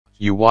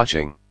You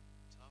watching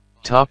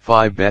Top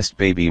 5 Best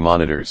Baby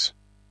Monitors.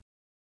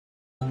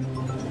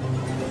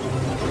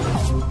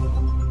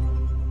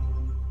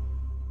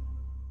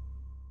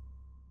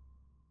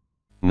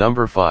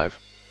 Number 5.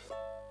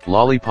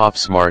 Lollipop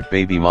Smart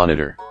Baby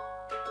Monitor.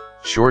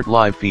 Short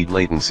live feed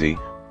latency,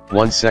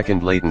 1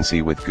 second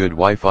latency with good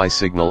Wi-Fi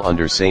signal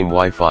under same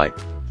Wi-Fi,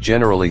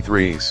 generally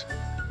 3s.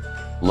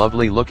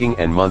 Lovely looking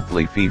and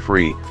monthly fee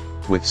free,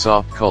 with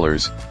soft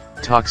colors,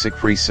 toxic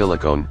free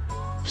silicone,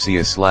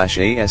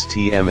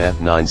 PSIA/ASTM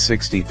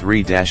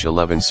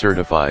F963-11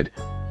 certified.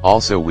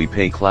 Also we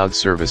pay cloud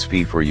service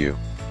fee for you.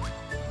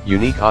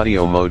 Unique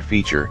audio mode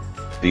feature,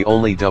 the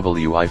only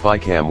Wi-Fi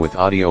cam with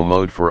audio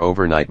mode for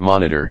overnight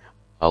monitor,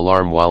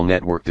 alarm while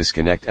network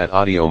disconnect at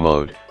audio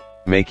mode,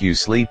 make you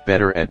sleep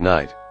better at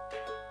night.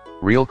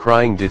 Real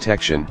crying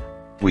detection,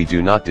 we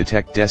do not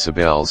detect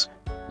decibels,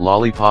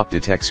 Lollipop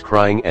detects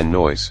crying and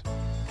noise.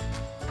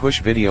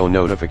 Push video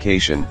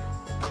notification,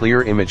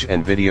 clear image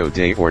and video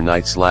day or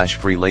night /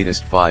 free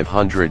latest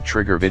 500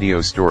 trigger video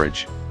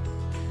storage.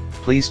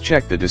 Please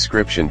check the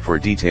description for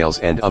details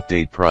and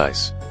update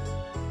price.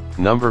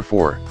 Number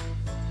 4.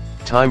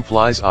 Time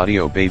Flies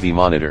Audio Baby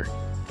Monitor.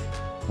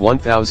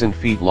 1000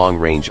 feet long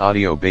range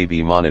audio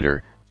baby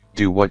monitor,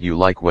 do what you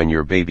like when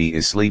your baby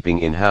is sleeping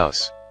in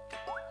house.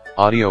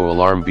 Audio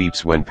alarm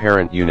beeps when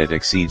parent unit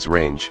exceeds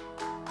range.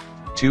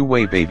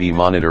 Two-way baby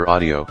monitor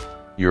audio,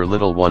 your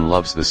little one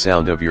loves the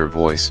sound of your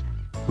voice,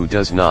 who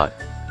does not,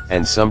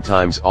 and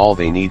sometimes all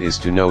they need is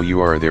to know you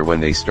are there when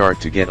they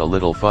start to get a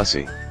little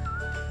fussy.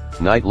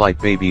 Night light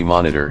baby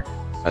monitor,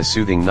 a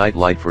soothing night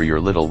light for your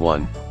little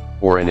one,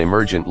 or an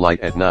emergent light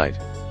at night.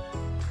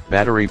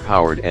 Battery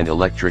powered and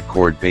electric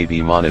cord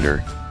baby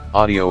monitor,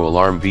 audio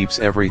alarm beeps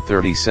every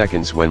 30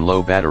 seconds when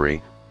low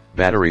battery,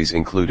 batteries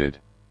included.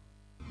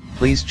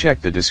 Please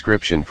check the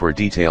description for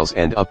details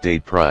and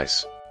update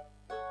price.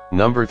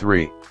 Number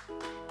 3.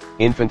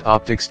 Infant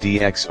Optics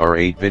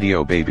DXR8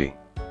 Video Baby.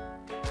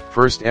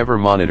 First ever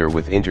monitor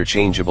with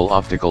interchangeable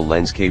optical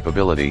lens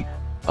capability,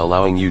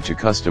 allowing you to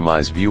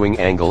customize viewing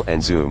angle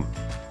and zoom.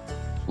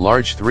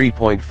 Large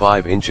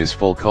 3.5 inches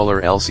full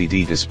color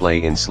LCD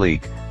display in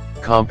sleek,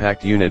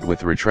 compact unit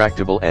with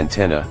retractable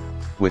antenna,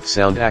 with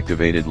sound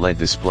activated LED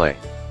display.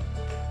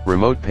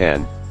 Remote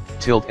pan,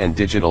 tilt and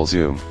digital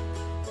zoom.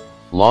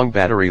 Long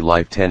battery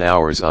life 10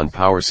 hours on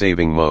power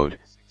saving mode,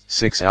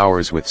 6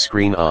 hours with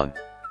screen on.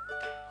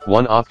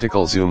 1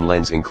 optical zoom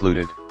lens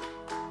included.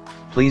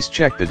 Please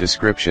check the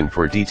description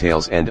for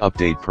details and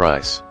update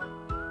price.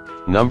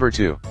 Number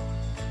 2.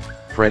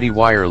 Freddy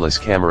Wireless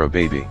Camera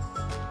Baby.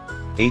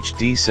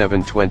 HD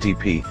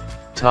 720p,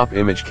 top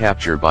image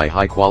capture by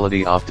high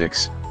quality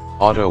optics,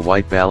 auto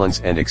white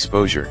balance and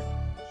exposure.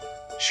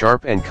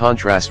 Sharp and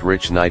contrast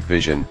rich night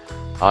vision,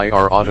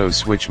 IR auto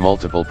switch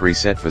multiple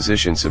preset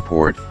position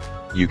support,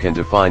 you can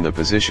define the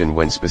position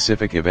when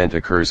specific event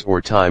occurs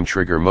or time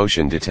trigger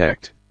motion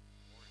detect.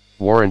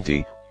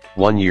 Warranty,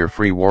 1 year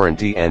free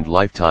warranty and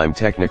lifetime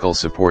technical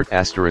support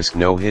 *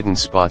 no hidden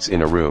spots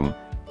in a room,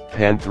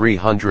 pan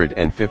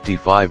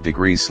 355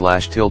 degrees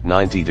 / tilt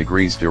 90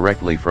 degrees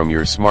directly from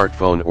your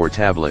smartphone or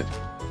tablet.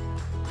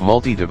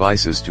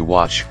 Multi-devices to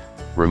watch,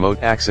 remote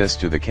access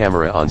to the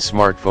camera on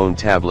smartphone,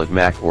 tablet,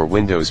 Mac or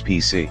Windows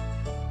PC.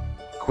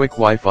 Quick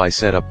Wi-Fi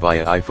setup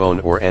via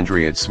iPhone or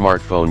Android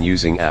smartphone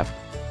using app.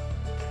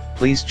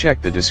 Please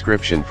check the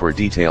description for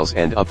details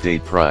and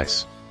update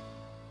price.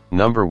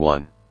 Number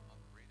 1.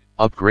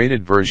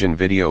 Upgraded version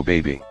Video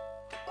Baby.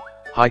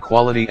 High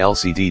quality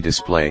LCD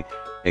display,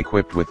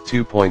 equipped with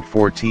 2.4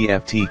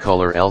 TFT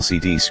color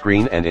LCD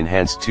screen and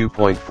enhanced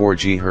 2.4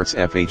 GHz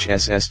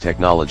FHSS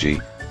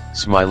technology.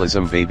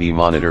 Smilism Baby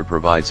Monitor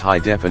provides high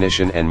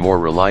definition and more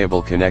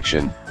reliable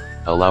connection,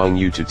 allowing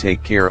you to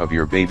take care of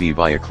your baby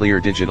via clear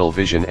digital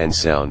vision and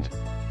sound.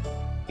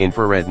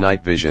 Infrared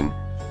night vision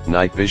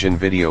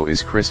video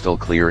is crystal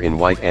clear in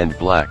white and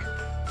black.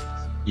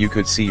 You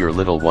could see your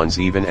little ones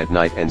even at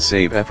night and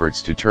save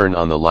efforts to turn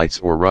on the lights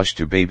or rush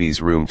to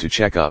baby's room to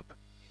check up.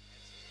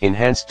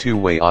 Enhanced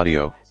two-way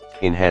audio,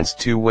 enhanced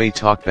two-way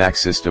talkback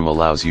system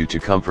allows you to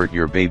comfort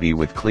your baby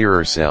with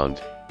clearer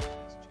sound.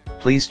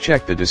 Please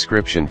check the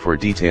description for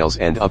details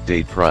and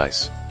update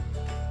price.